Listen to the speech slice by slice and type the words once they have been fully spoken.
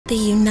The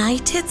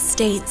United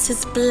States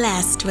is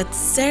blessed with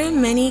so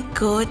many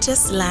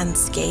gorgeous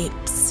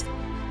landscapes.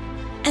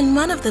 And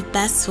one of the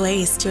best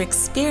ways to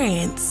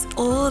experience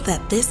all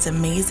that this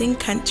amazing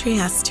country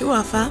has to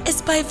offer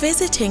is by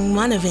visiting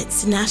one of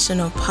its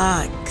national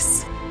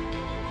parks.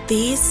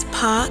 These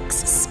parks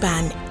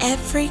span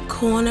every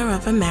corner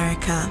of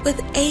America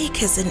with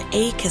acres and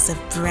acres of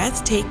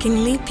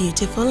breathtakingly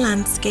beautiful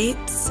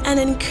landscapes and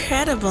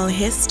incredible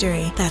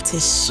history that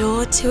is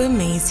sure to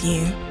amaze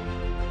you.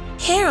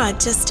 Here are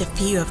just a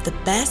few of the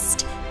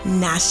best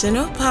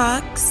national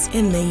parks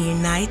in the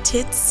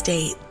United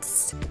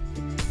States.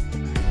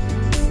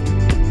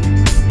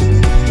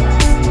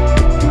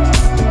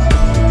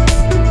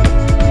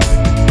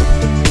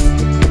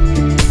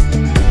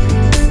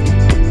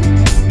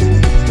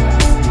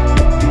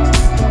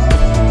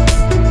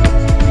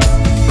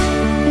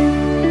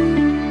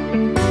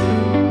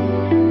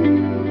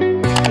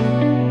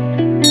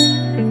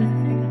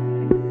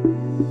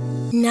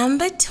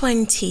 Number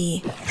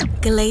 20.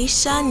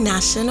 Glacier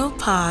National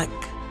Park.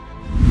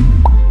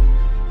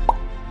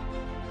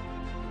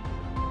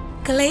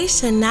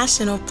 Glacier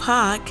National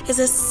Park is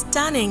a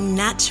stunning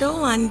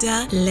natural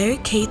wonder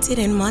located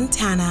in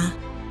Montana.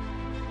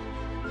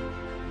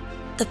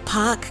 The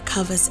park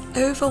covers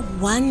over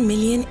 1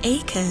 million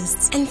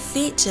acres and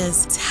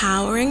features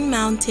towering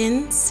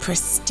mountains,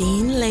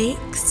 pristine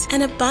lakes,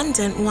 and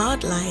abundant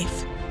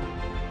wildlife.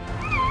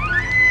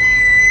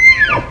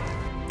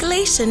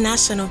 Glacier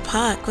National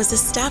Park was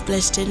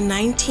established in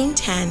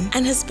 1910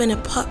 and has been a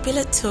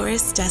popular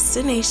tourist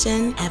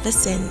destination ever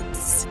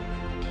since.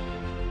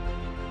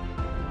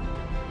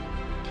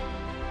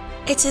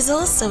 It is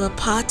also a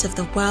part of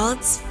the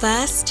world's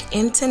first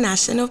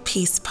international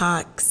peace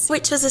parks,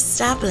 which was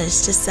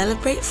established to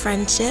celebrate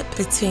friendship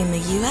between the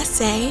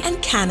USA and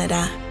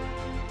Canada.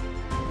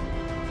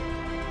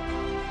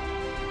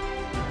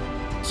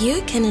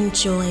 You can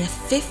enjoy a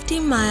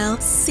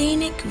 50-mile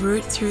scenic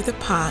route through the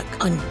park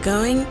on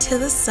Going to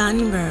the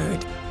Sun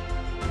Road.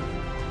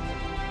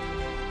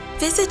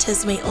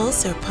 Visitors may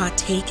also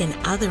partake in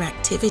other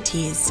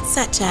activities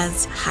such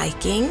as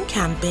hiking,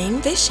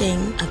 camping,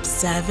 fishing,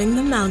 observing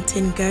the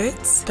mountain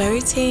goats,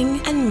 boating,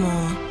 and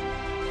more.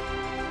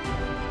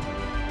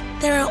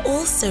 There are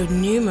also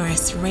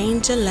numerous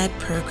ranger-led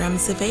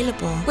programs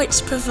available,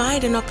 which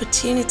provide an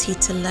opportunity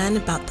to learn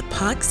about the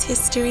park's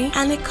history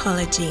and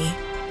ecology.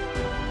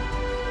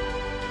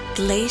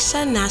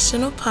 Glacier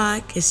National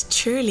Park is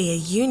truly a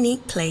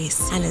unique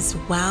place and is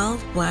well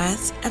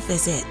worth a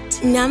visit.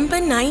 Number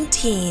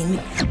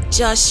 19.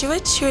 Joshua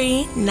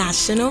Tree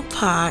National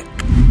Park.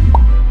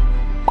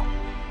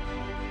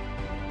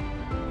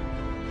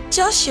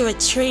 Joshua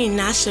Tree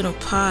National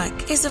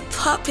Park is a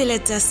popular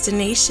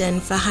destination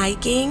for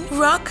hiking,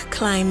 rock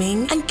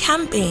climbing, and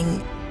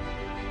camping.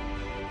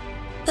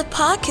 The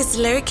park is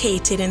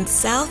located in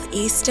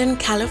southeastern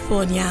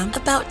California,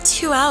 about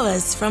 2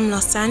 hours from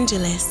Los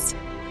Angeles.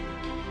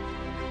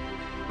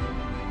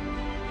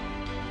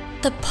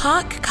 The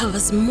park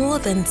covers more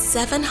than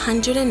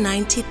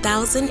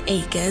 790,000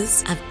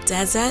 acres of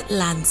desert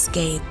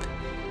landscape.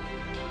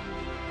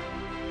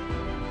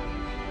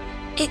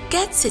 It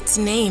gets its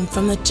name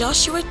from the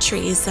Joshua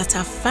trees that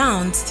are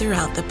found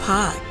throughout the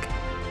park.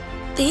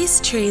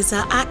 These trees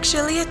are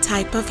actually a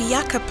type of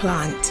yucca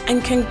plant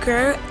and can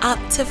grow up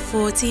to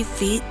 40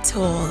 feet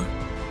tall.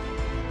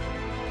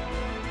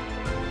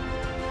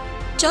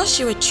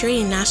 Joshua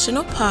Tree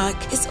National Park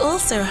is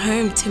also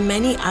home to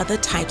many other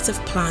types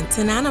of plants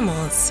and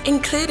animals,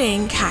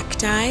 including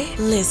cacti,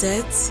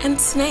 lizards, and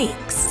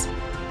snakes.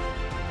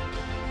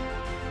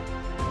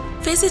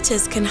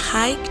 Visitors can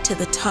hike to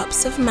the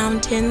tops of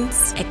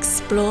mountains,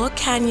 explore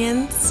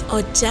canyons,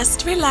 or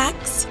just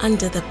relax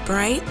under the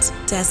bright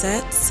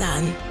desert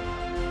sun.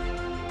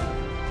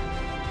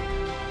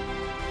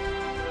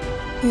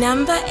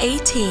 Number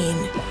 18.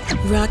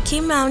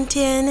 Rocky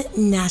Mountain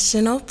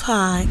National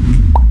Park.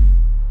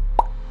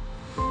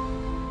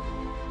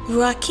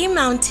 Rocky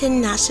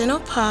Mountain National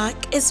Park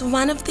is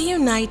one of the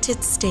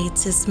United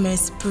States'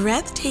 most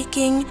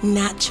breathtaking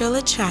natural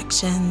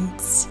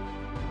attractions.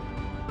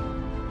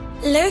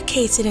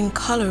 Located in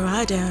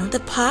Colorado, the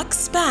park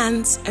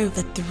spans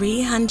over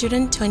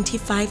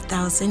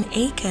 325,000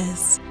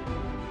 acres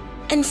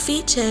and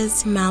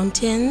features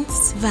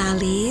mountains,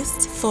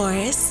 valleys,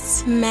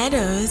 forests,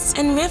 meadows,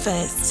 and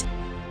rivers.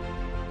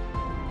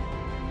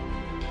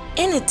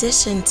 In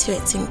addition to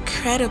its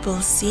incredible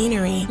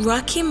scenery,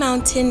 Rocky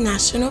Mountain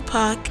National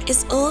Park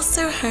is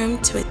also home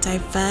to a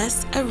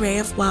diverse array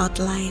of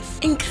wildlife,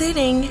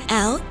 including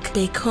elk,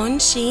 bighorn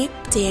sheep,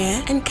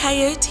 deer, and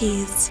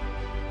coyotes.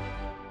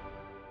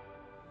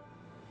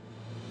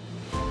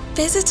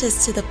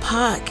 Visitors to the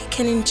park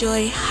can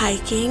enjoy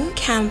hiking,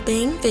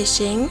 camping,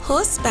 fishing,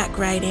 horseback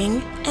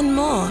riding, and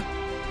more.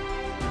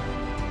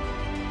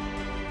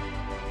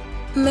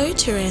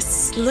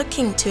 Motorists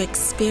looking to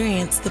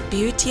experience the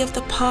beauty of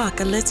the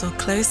park a little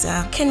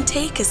closer can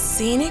take a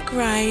scenic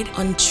ride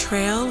on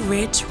Trail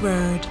Ridge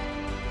Road.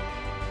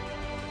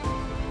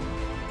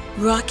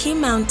 Rocky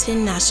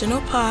Mountain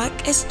National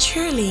Park is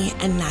truly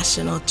a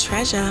national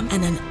treasure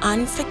and an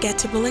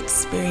unforgettable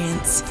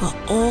experience for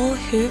all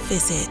who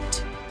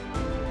visit.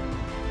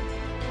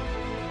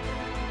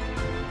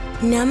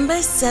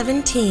 Number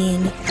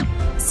 17.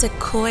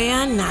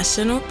 Sequoia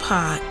National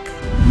Park.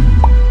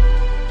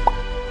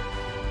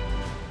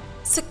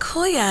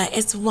 Sequoia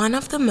is one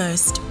of the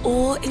most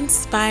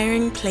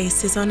awe-inspiring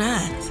places on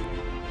Earth.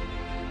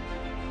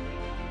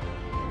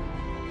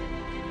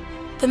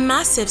 The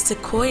massive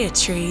sequoia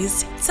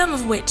trees, some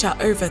of which are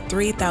over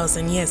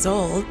 3,000 years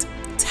old,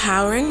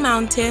 towering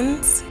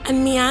mountains,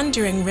 and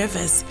meandering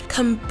rivers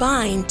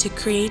combine to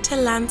create a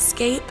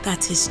landscape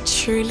that is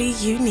truly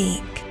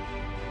unique.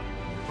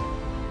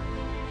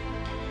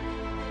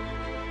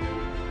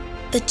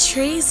 The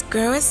trees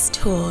grow as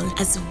tall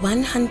as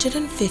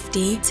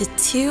 150 to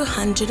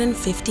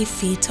 250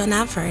 feet on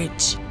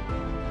average,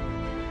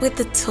 with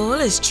the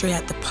tallest tree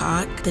at the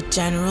park, the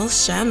General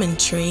Sherman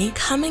tree,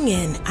 coming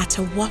in at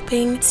a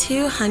whopping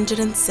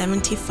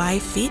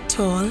 275 feet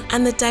tall,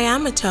 and the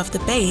diameter of the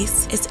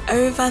base is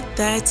over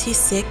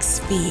 36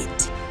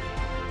 feet.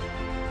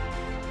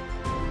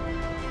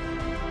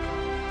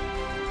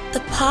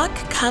 The park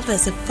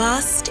covers a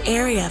vast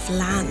area of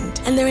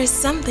land, and there is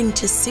something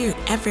to suit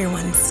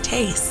everyone's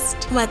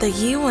taste. Whether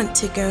you want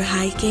to go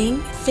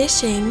hiking,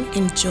 fishing,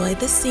 enjoy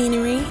the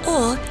scenery,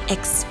 or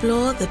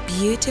explore the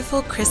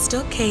beautiful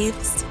crystal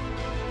caves,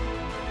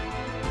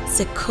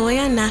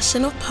 Sequoia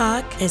National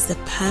Park is the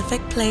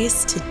perfect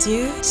place to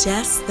do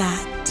just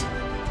that.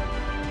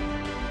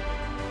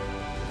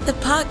 The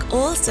park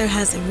also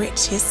has a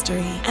rich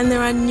history, and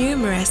there are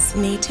numerous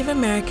Native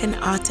American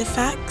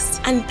artifacts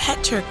and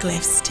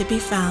petroglyphs to be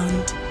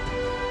found.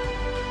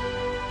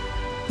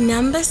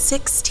 Number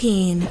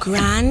 16.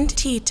 Grand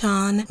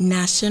Teton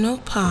National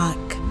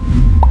Park.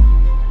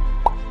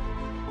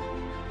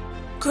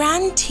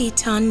 Grand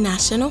Teton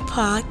National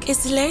Park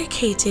is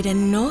located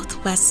in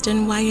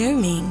northwestern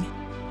Wyoming.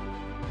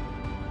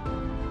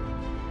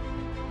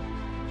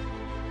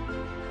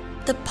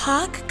 The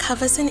park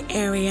covers an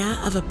area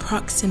of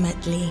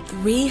approximately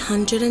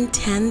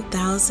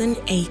 310,000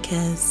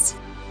 acres.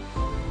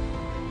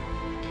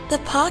 The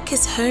park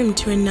is home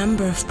to a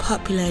number of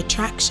popular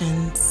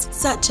attractions,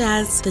 such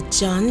as the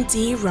John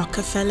D.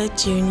 Rockefeller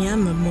Jr.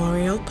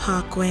 Memorial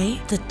Parkway,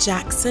 the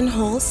Jackson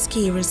Hole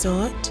Ski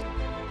Resort,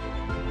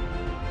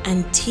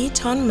 and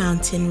Teton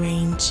Mountain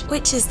Range,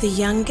 which is the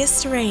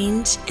youngest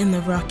range in the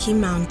Rocky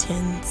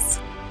Mountains.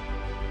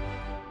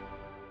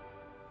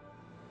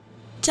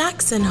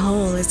 Jackson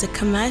Hole is a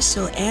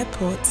commercial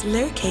airport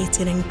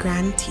located in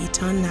Grand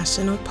Teton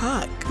National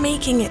Park,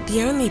 making it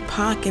the only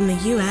park in the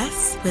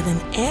US with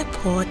an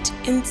airport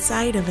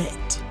inside of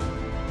it.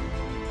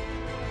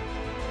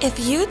 If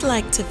you'd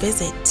like to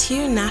visit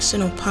 2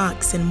 national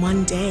parks in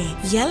one day,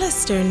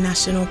 Yellowstone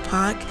National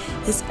Park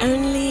is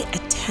only a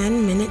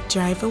 10-minute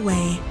drive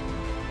away.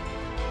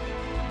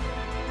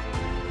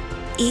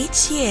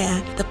 Each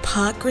year, the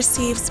park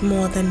receives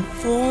more than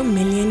 4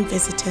 million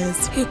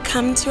visitors who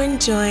come to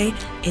enjoy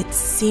its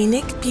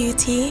scenic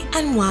beauty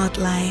and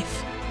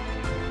wildlife.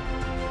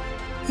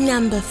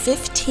 Number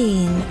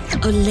 15.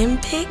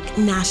 Olympic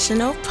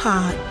National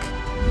Park.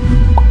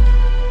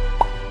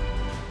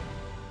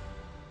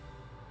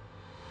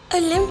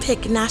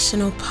 Olympic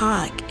National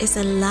Park is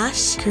a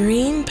lush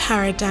green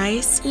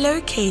paradise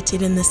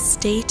located in the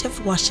state of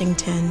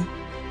Washington.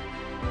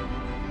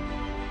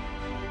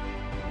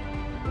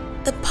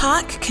 The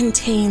park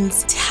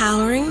contains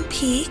towering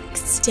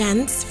peaks,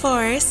 dense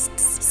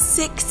forests,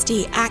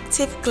 60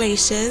 active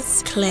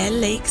glaciers, clear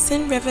lakes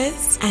and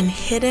rivers, and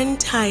hidden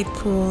tide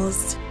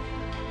pools.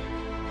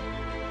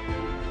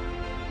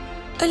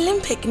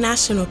 Olympic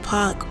National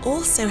Park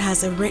also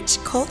has a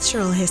rich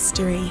cultural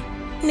history.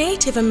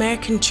 Native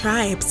American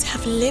tribes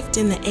have lived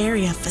in the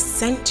area for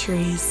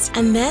centuries,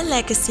 and their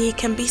legacy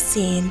can be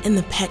seen in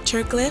the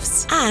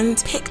petroglyphs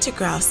and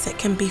pictographs that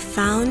can be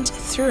found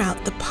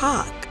throughout the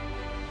park.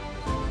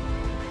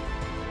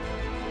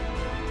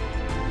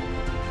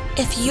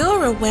 If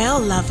you're a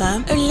whale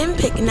lover,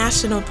 Olympic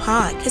National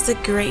Park is a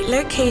great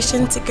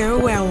location to go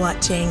whale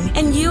watching,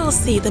 and you will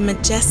see the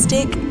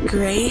majestic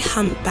gray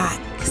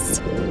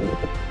humpbacks.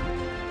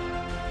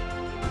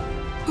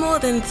 More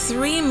than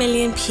 3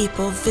 million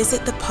people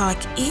visit the park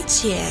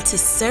each year to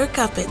soak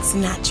up its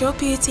natural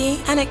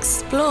beauty and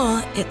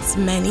explore its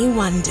many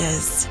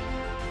wonders.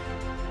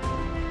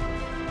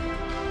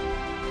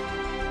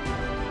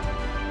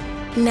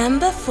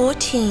 Number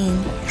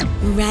 14.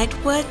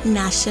 Redwood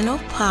National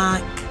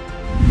Park.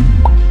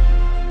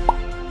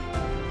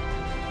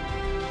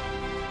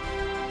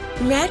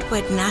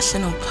 Redwood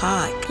National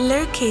Park,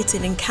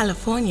 located in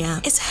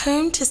California, is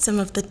home to some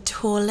of the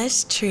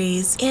tallest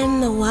trees in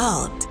the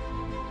world.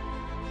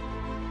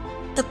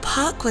 The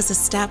park was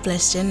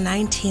established in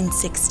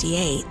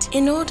 1968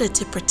 in order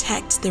to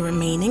protect the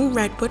remaining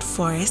redwood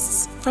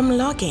forests from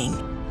logging.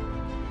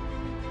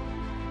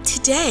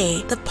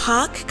 Today, the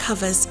park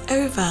covers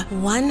over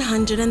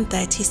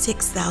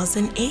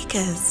 136,000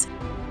 acres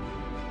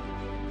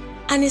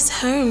and is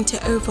home to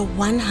over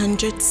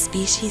 100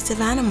 species of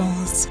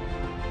animals.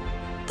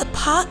 The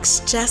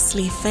park's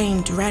justly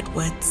famed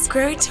redwoods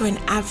grow to an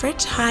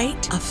average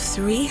height of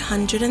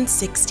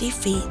 360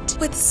 feet,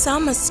 with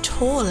some as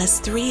tall as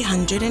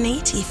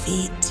 380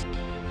 feet.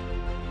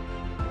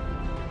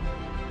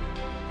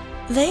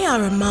 They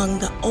are among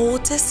the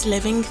oldest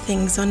living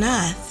things on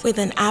Earth, with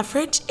an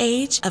average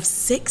age of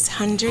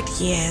 600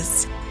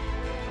 years.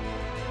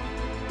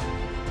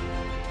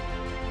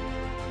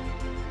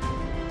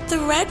 The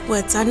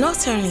redwoods are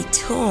not only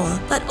tall,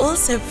 but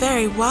also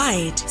very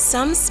wide.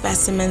 Some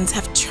specimens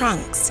have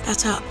trunks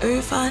that are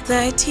over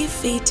 30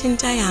 feet in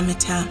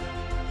diameter.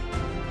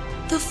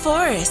 The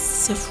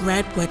forests of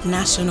Redwood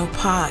National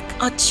Park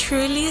are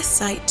truly a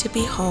sight to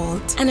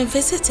behold, and a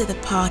visit to the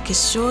park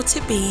is sure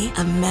to be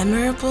a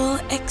memorable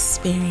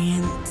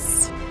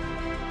experience.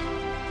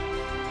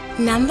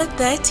 Number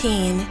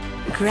 13.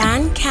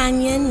 Grand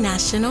Canyon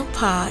National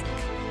Park.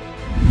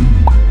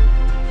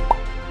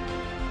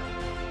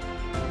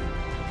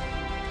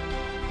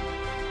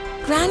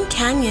 Grand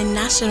Canyon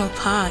National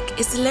Park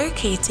is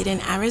located in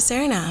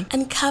Arizona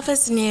and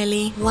covers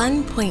nearly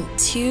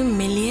 1.2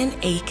 million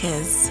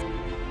acres.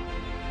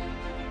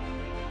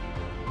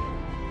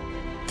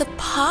 The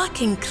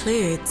park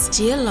includes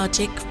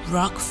geologic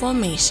rock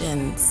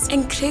formations,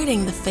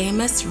 including the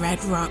famous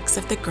red rocks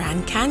of the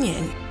Grand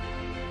Canyon.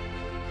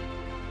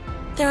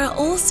 There are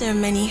also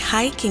many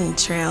hiking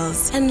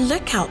trails and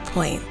lookout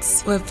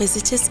points where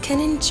visitors can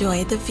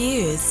enjoy the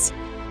views.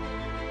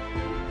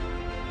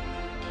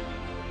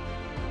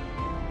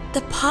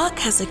 The park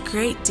has a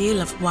great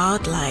deal of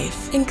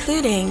wildlife,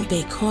 including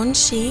bighorn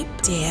sheep,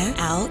 deer,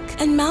 elk,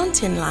 and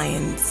mountain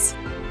lions.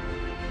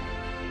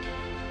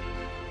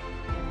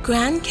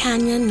 Grand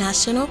Canyon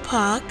National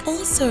Park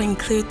also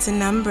includes a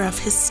number of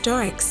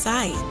historic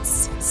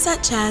sites,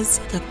 such as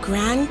the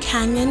Grand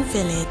Canyon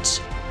Village,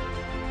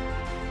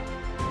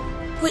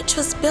 which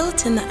was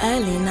built in the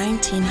early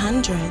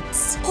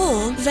 1900s,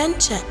 or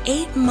venture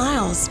 8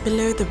 miles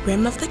below the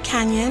rim of the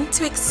canyon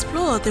to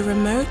explore the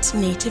remote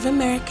Native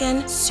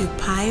American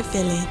Supai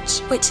village,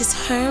 which is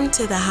home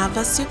to the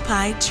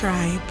Havasupai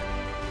tribe.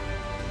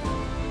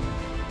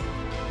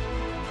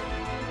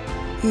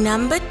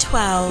 Number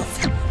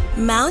 12.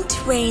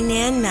 Mount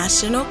Rainier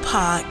National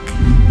Park.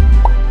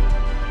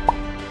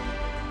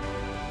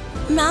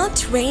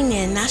 Mount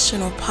Rainier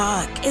National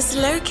Park is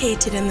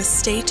located in the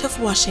state of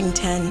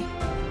Washington.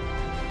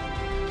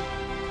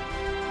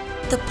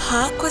 The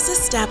park was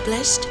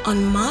established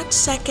on March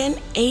 2,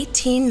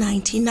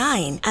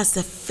 1899 as the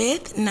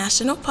 5th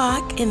national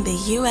park in the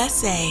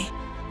USA.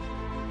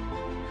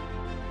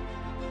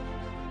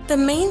 The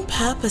main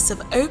purpose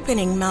of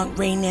opening Mount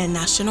Rainier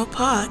National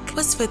Park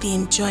was for the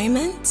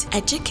enjoyment,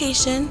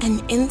 education,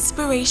 and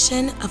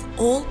inspiration of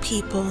all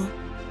people.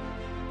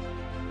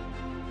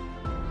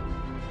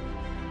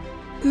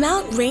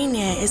 Mount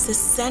Rainier is the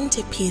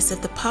centerpiece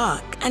of the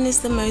park and is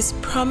the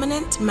most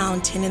prominent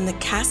mountain in the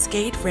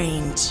Cascade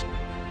Range.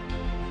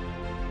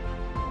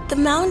 The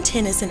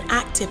mountain is an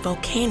active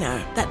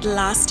volcano that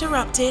last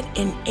erupted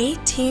in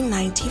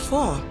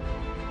 1894.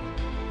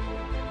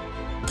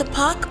 The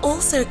park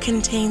also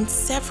contains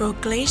several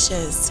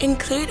glaciers,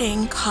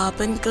 including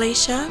Carbon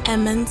Glacier,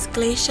 Emmons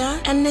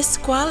Glacier, and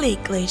Nisqually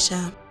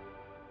Glacier.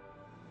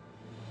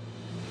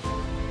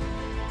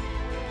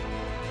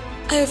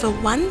 Over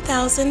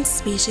 1,000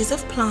 species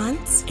of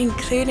plants,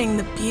 including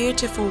the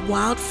beautiful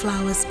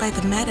wildflowers by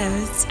the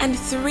meadows, and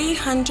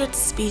 300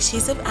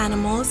 species of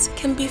animals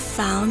can be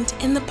found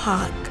in the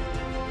park.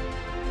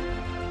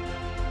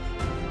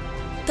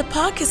 The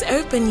park is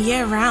open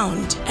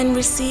year-round and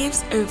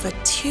receives over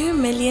 2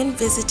 million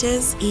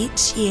visitors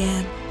each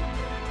year.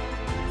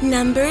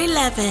 Number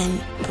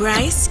 11.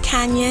 Bryce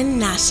Canyon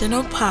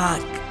National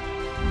Park.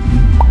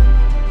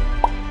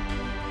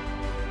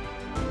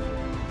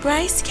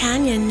 Bryce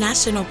Canyon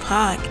National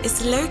Park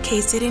is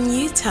located in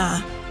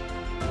Utah.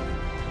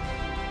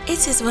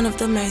 It is one of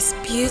the most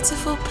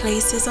beautiful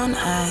places on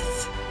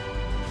Earth.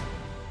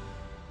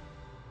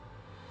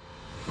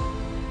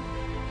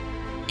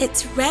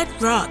 Its red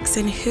rocks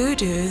and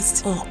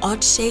hoodoos, or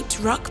odd-shaped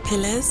rock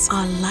pillars,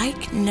 are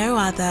like no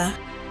other.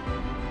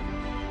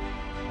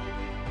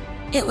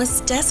 It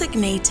was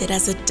designated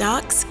as a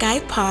dark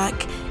sky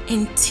park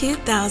in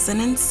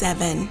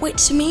 2007,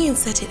 which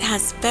means that it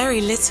has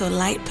very little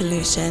light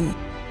pollution.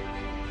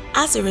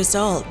 As a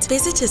result,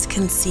 visitors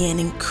can see an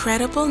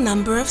incredible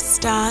number of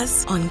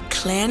stars on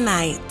clear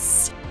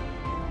nights.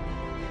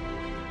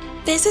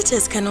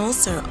 Visitors can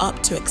also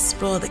opt to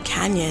explore the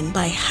canyon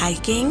by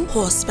hiking,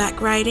 horseback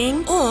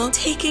riding, or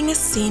taking a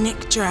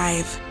scenic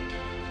drive.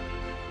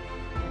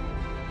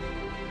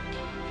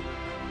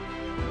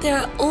 There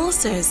are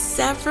also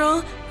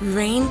several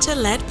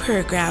ranger-led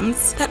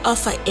programs that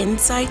offer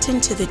insight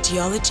into the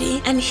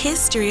geology and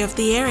history of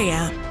the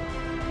area.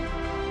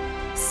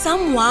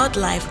 Some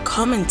wildlife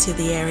common to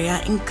the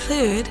area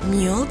include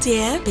mule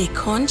deer,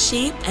 bighorn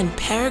sheep, and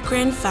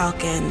peregrine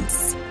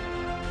falcons.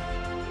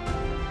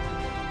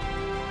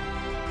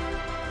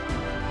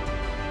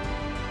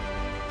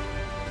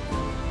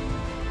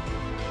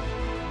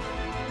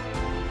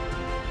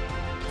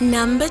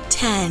 Number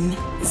 10.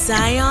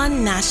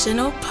 Zion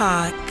National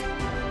Park.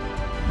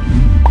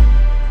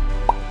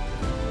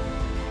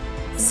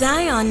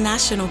 Zion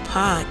National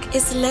Park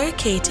is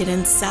located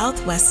in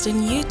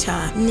southwestern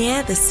Utah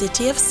near the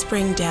city of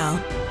Springdale.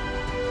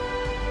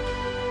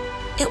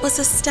 It was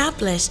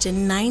established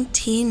in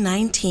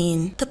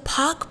 1919. The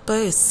park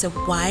boasts a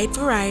wide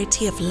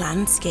variety of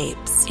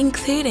landscapes,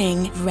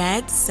 including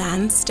red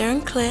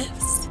sandstone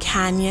cliffs,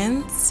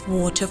 canyons,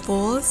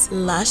 waterfalls,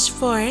 lush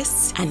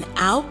forests, and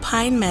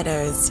alpine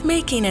meadows,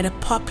 making it a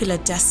popular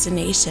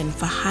destination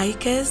for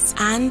hikers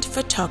and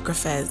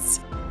photographers.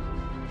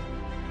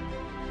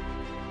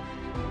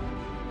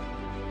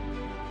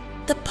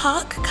 The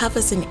park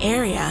covers an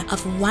area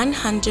of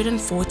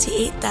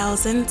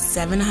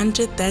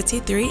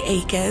 148,733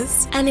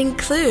 acres and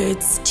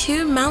includes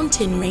 2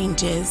 mountain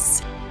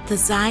ranges, the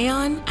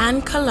Zion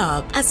and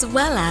Kolob, as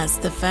well as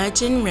the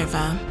Virgin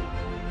River.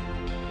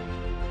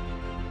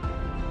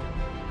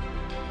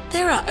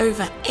 There are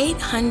over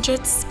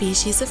 800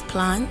 species of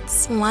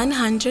plants,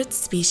 100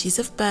 species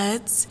of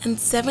birds, and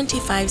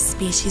 75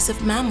 species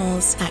of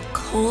mammals that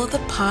call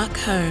the park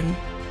home.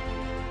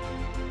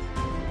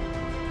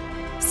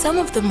 Some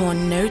of the more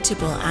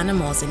notable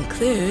animals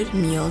include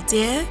mule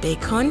deer,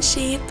 bighorn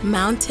sheep,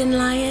 mountain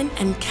lion,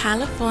 and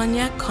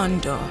California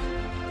condor.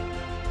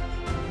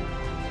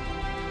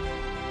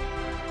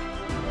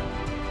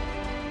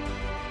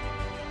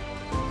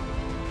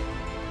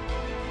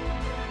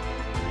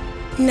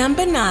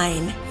 Number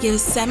 9.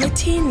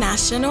 Yosemite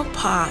National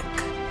Park.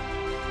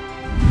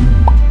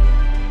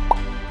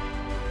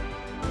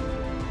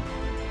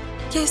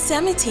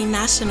 Yosemite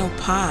National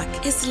Park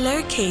is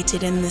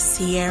located in the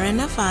Sierra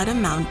Nevada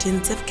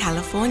mountains of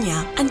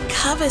California and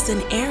covers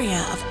an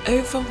area of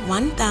over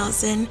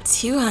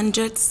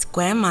 1,200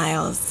 square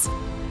miles.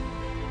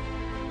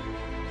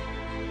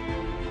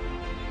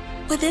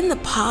 Within the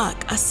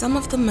park are some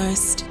of the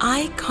most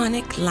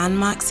iconic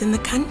landmarks in the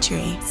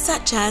country,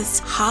 such as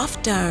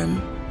Half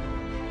Dome.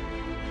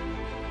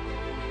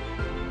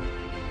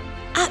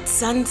 At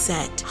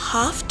sunset,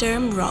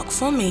 half-dome rock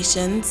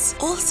formations,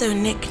 also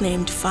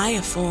nicknamed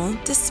Firefall,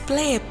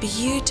 display a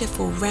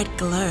beautiful red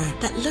glow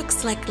that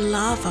looks like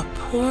lava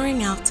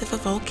pouring out of a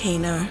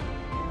volcano.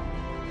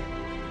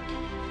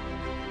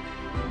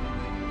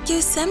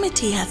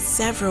 Yosemite has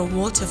several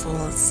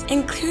waterfalls,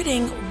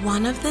 including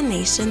one of the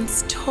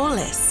nation's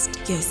tallest,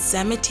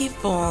 Yosemite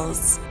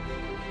Falls.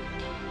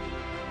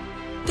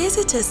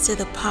 Visitors to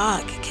the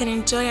park can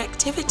enjoy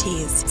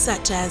activities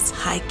such as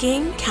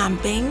hiking,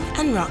 camping,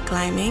 and rock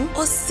climbing,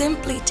 or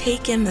simply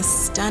take in the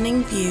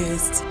stunning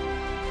views.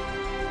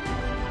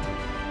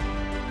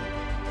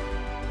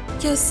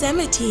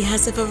 Yosemite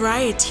has a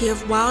variety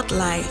of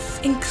wildlife,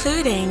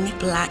 including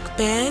black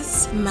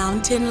bears,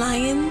 mountain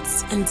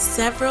lions, and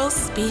several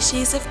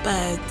species of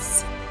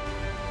birds.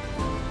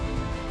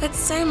 With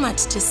so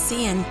much to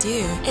see and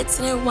do, it's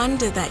no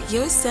wonder that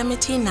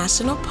Yosemite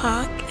National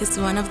Park is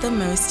one of the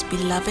most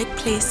beloved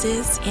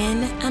places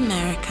in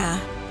America.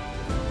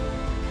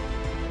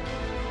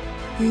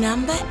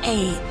 Number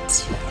 8.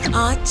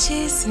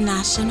 Arches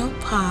National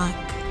Park.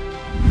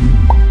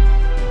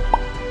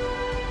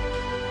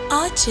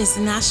 Arches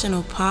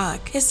National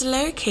Park is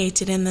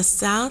located in the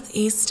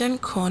southeastern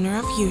corner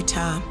of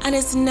Utah and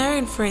is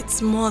known for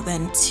its more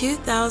than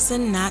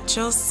 2,000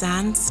 natural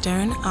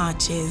sandstone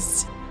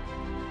arches.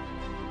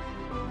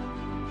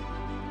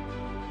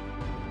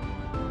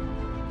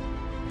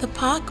 The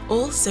park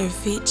also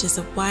features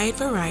a wide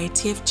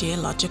variety of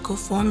geological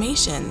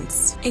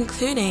formations,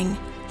 including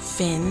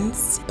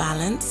fins,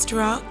 balanced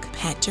rock,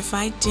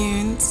 petrified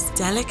dunes,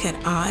 delicate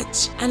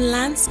arch, and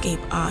landscape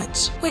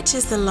arch, which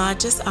is the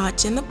largest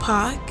arch in the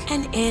park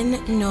and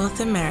in North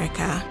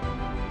America.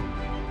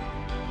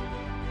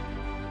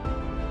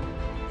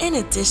 In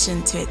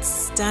addition to its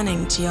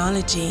stunning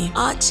geology,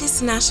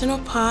 Arches National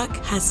Park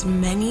has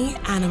many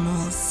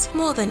animals.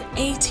 More than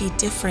 80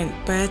 different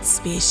bird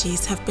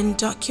species have been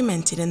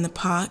documented in the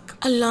park,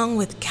 along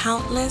with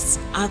countless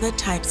other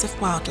types of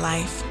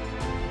wildlife.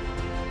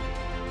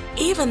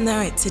 Even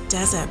though it's a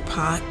desert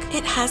park,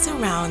 it has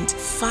around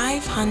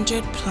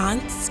 500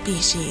 plant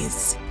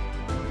species.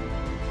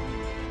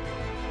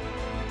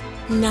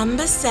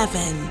 Number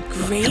 7.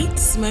 Great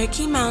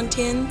Smoky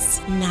Mountains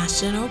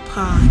National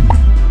Park.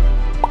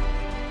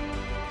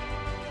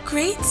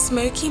 Great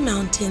Smoky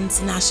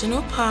Mountains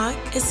National Park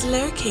is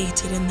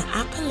located in the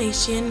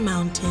Appalachian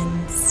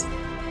Mountains.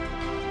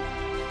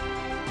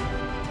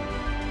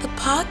 The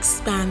park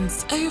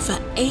spans over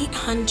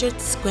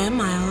 800 square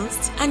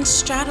miles and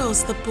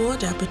straddles the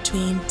border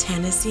between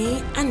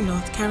Tennessee and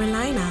North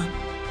Carolina.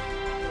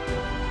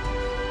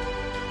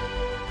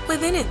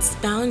 Within its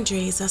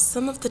boundaries are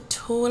some of the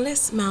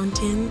tallest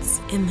mountains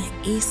in the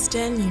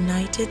eastern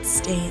United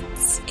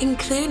States,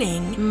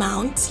 including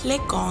Mount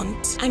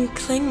LeGant and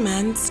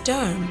Clingman's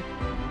Dome.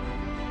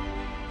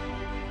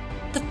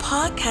 The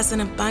park has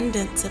an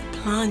abundance of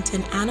plant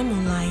and animal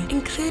life,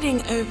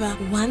 including over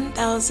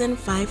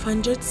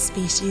 1,500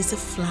 species of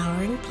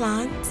flowering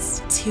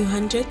plants,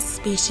 200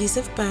 species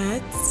of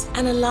birds,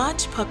 and a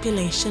large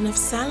population of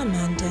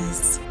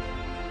salamanders.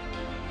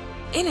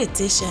 In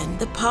addition,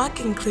 the park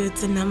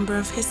includes a number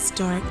of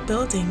historic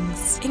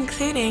buildings,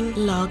 including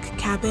log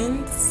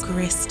cabins,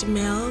 grist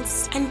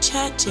mills, and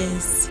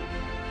churches.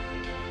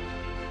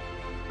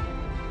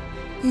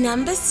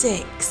 Number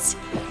 6.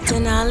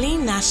 Denali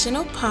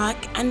National Park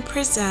and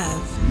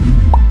Preserve.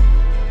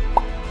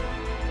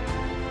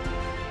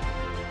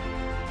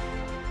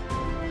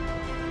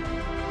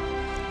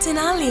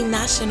 Denali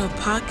National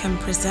Park and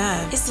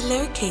Preserve is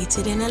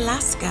located in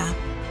Alaska.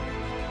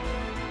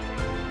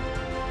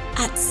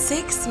 At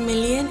 6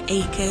 million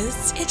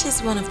acres, it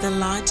is one of the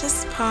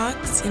largest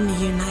parks in the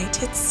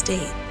United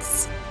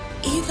States,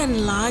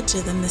 even larger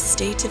than the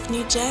state of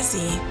New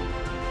Jersey.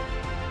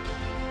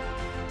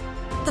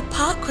 The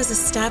park was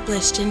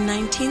established in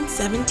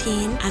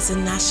 1917 as a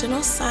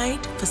national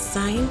site for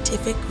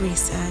scientific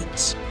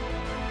research.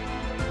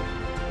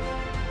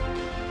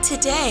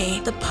 Today,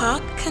 the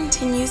park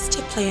continues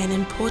to play an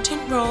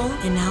important role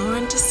in our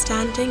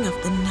understanding of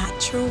the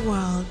natural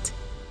world.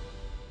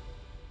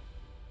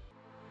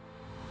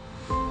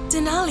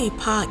 Denali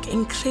Park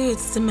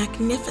includes the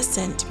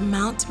magnificent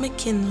Mount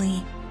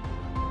McKinley,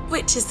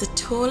 which is the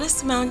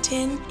tallest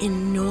mountain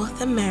in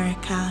North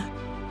America.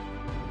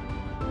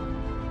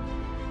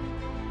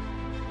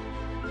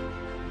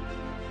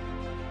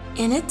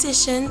 In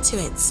addition to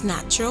its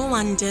natural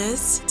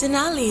wonders,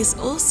 Denali is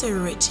also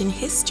rich in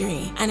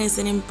history and is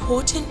an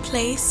important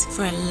place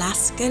for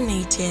Alaska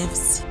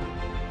natives.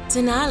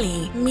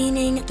 Denali,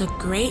 meaning the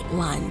Great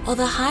One or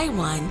the High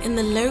One in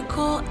the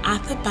local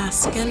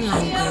Athabascan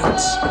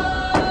language.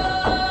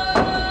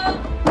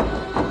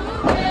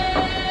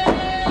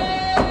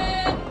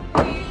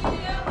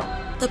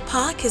 The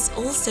park is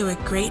also a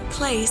great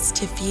place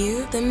to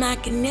view the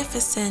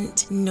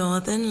magnificent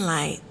Northern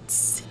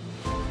Lights.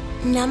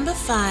 Number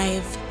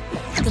 5.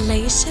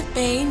 Glacier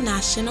Bay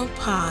National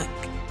Park.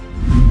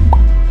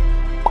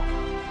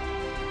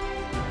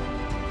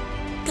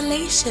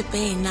 Glacier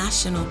Bay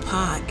National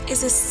Park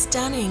is a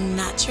stunning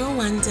natural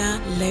wonder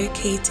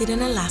located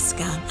in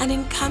Alaska and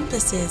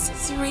encompasses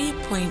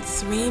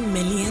 3.3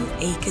 million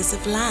acres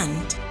of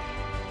land.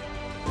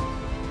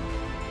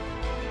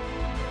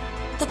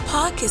 The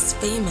park is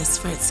famous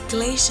for its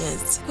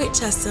glaciers,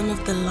 which are some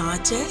of the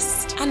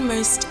largest and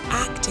most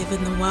active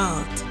in the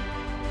world.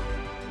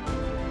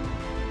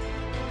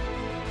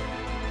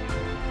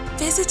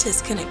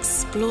 Visitors can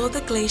explore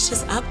the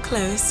glaciers up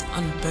close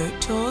on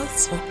boat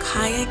tours or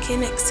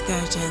kayaking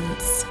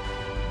excursions.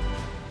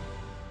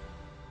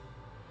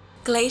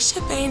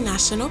 Glacier Bay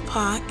National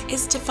Park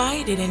is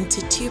divided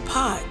into two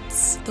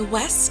parts, the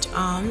West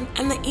Arm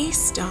and the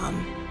East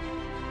Arm.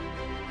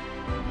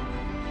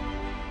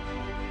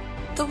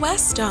 The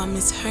West Arm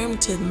is home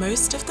to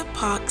most of the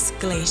park's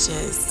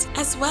glaciers,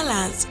 as well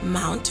as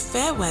Mount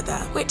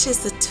Fairweather, which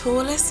is the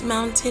tallest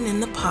mountain in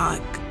the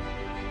park.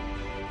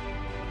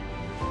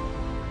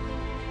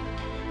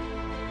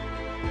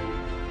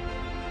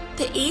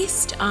 The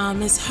East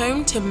Arm is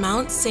home to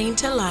Mount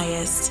St.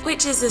 Elias,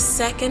 which is the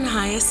second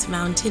highest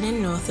mountain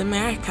in North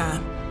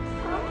America.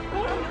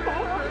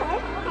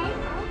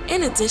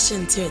 In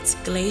addition to its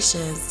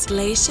glaciers,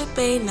 Glacier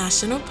Bay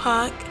National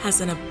Park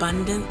has an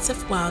abundance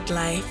of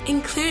wildlife,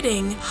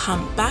 including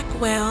humpback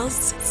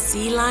whales,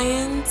 sea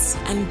lions,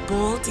 and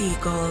bald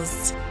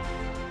eagles.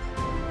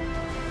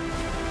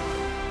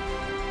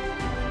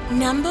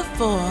 Number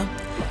 4.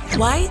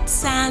 White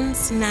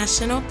Sands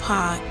National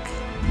Park.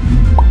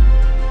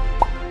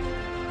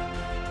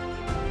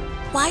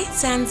 White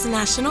Sands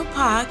National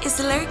Park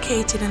is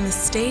located in the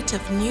state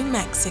of New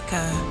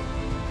Mexico.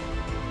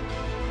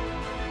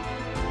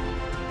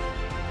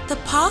 The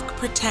park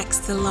protects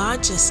the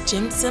largest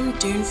gypsum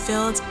dune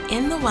field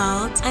in the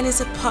world and is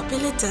a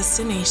popular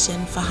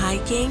destination for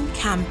hiking,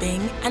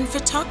 camping, and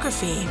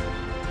photography.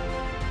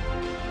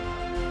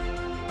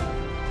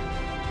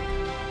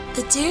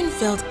 The dune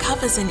field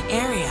covers an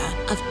area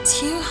of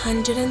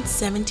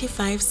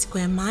 275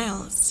 square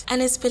miles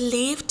and is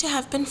believed to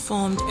have been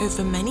formed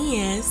over many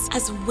years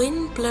as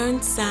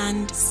wind-blown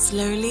sand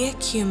slowly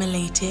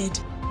accumulated.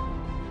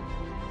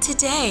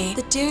 Today,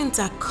 the dunes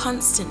are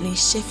constantly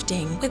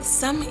shifting, with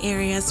some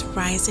areas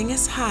rising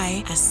as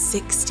high as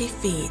 60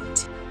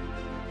 feet.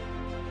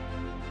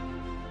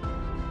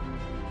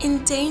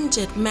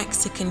 Endangered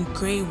Mexican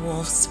gray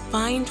wolves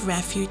find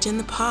refuge in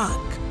the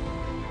park.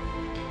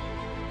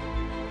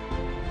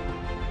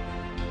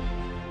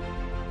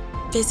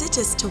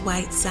 Visitors to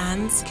White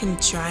Sands can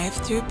drive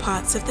through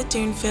parts of the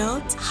dune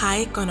field,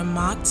 hike on a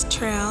marked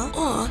trail,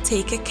 or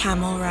take a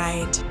camel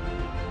ride.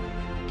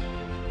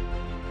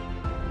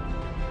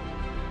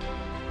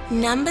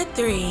 Number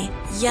 3.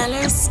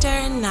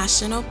 Yellowstone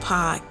National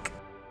Park.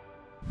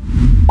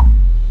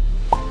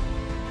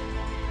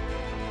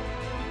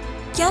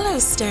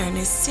 Yellowstone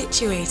is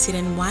situated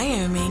in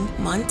Wyoming,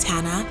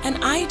 Montana,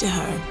 and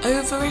Idaho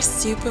over a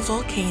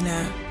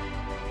supervolcano.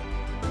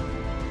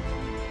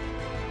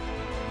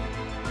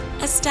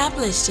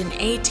 Established in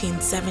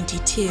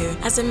 1872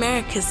 as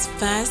America's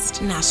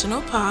first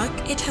national park,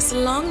 it has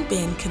long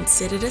been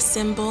considered a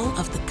symbol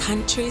of the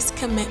country's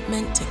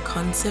commitment to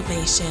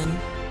conservation.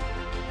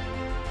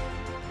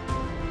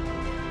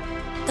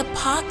 The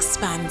park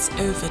spans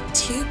over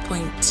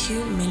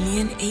 2.2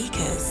 million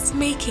acres,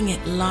 making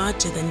it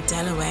larger than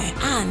Delaware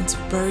and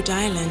Rhode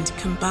Island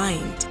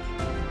combined.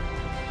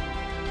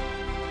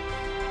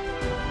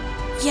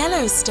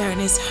 Yellowstone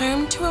is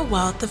home to a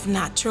wealth of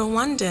natural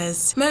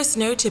wonders, most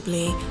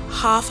notably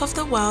half of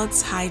the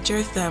world's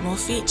hydrothermal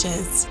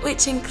features,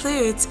 which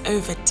includes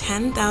over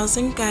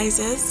 10,000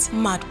 geysers,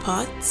 mud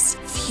pots,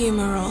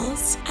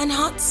 fumaroles, and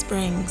hot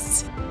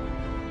springs.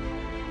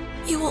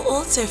 You will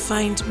also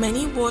find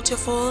many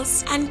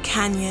waterfalls and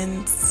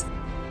canyons.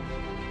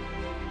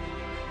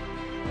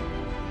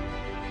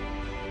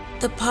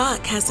 The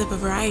park has a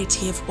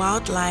variety of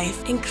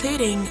wildlife,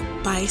 including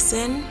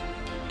bison,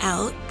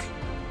 elk,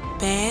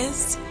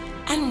 bears,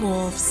 and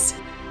wolves.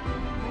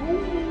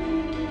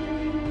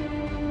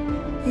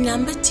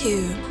 Number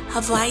 2.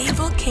 Hawai'i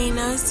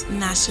Volcanoes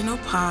National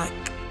Park.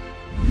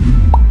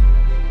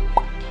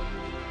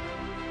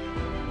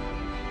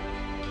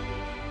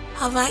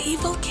 Hawai'i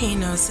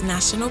Volcanoes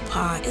National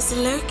Park is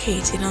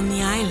located on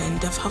the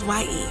island of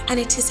Hawaii, and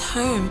it is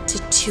home to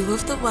two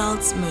of the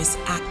world's most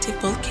active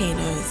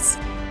volcanoes,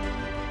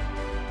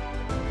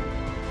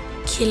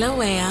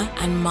 Kilauea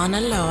and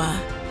Mauna Loa.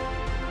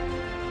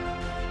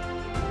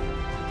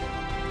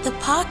 The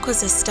park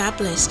was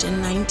established in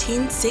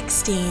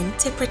 1916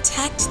 to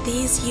protect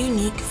these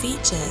unique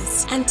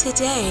features, and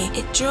today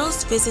it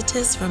draws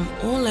visitors from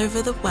all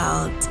over the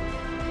world.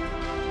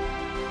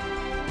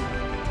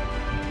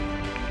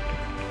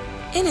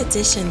 In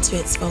addition to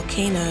its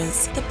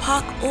volcanoes, the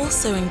park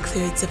also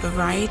includes a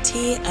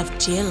variety of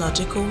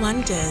geological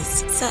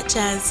wonders, such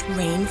as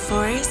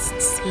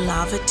rainforests,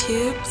 lava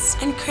tubes,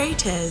 and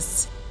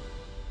craters.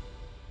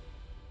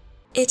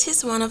 It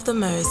is one of the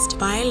most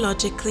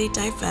biologically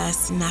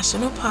diverse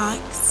national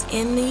parks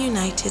in the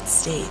United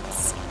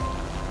States.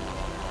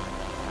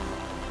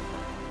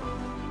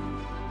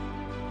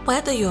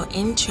 Whether you're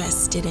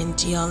interested in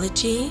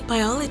geology,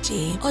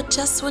 biology, or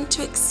just want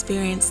to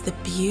experience the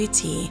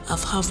beauty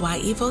of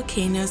Hawai'i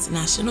Volcanoes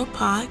National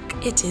Park,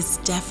 it is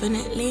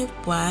definitely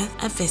worth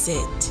a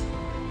visit.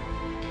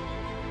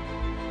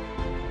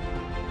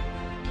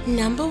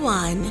 Number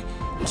 1.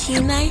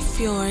 Kenai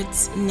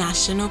Fjords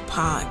National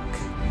Park.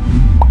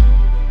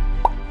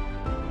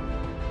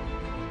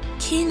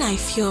 Kenai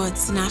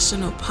Fjords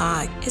National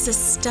Park is a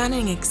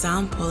stunning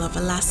example of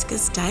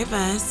Alaska's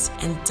diverse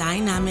and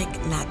dynamic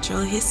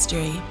natural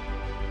history.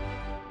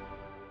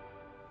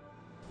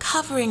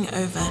 Covering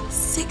over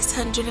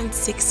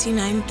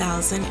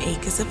 669,000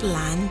 acres of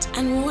land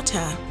and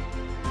water,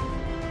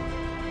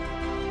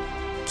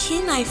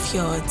 Kenai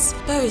Fjords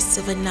boasts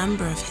of a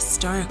number of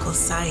historical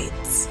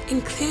sites,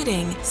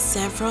 including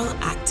several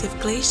active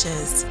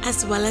glaciers,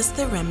 as well as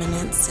the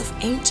remnants of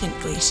ancient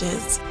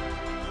glaciers,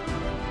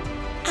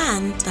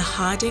 and the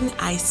Harding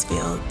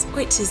Icefield,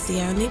 which is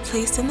the only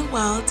place in the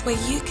world where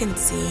you can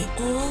see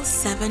all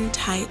 7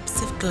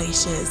 types of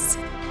glaciers.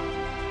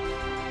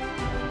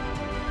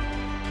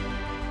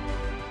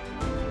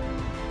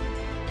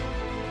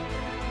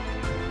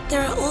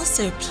 There are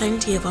also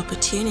plenty of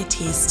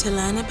opportunities to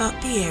learn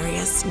about the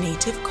area's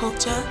native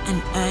culture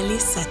and early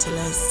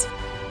settlers.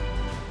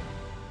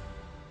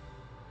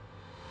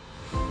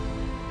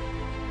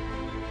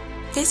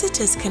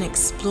 Visitors can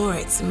explore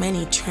its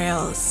many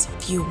trails,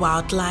 view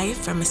wildlife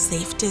from a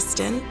safe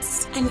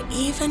distance, and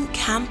even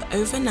camp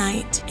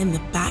overnight in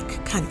the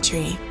back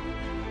country.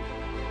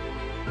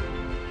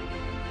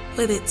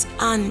 With its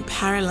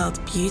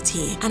unparalleled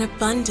beauty and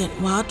abundant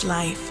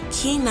wildlife,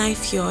 Kenai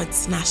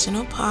Fjords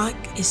National Park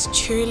is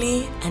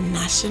truly a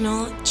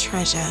national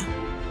treasure.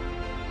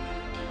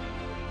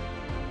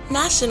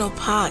 National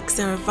parks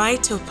are a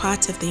vital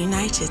part of the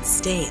United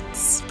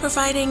States,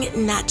 providing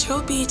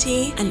natural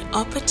beauty and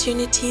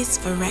opportunities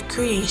for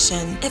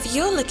recreation. If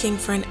you're looking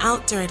for an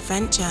outdoor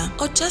adventure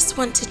or just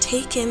want to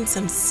take in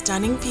some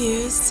stunning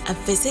views, a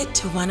visit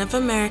to one of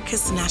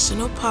America's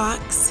national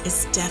parks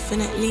is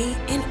definitely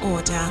in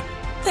order.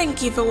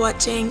 Thank you for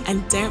watching,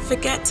 and don't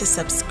forget to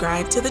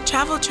subscribe to the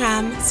Travel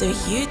Tram so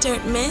you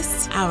don't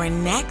miss our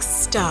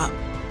next stop.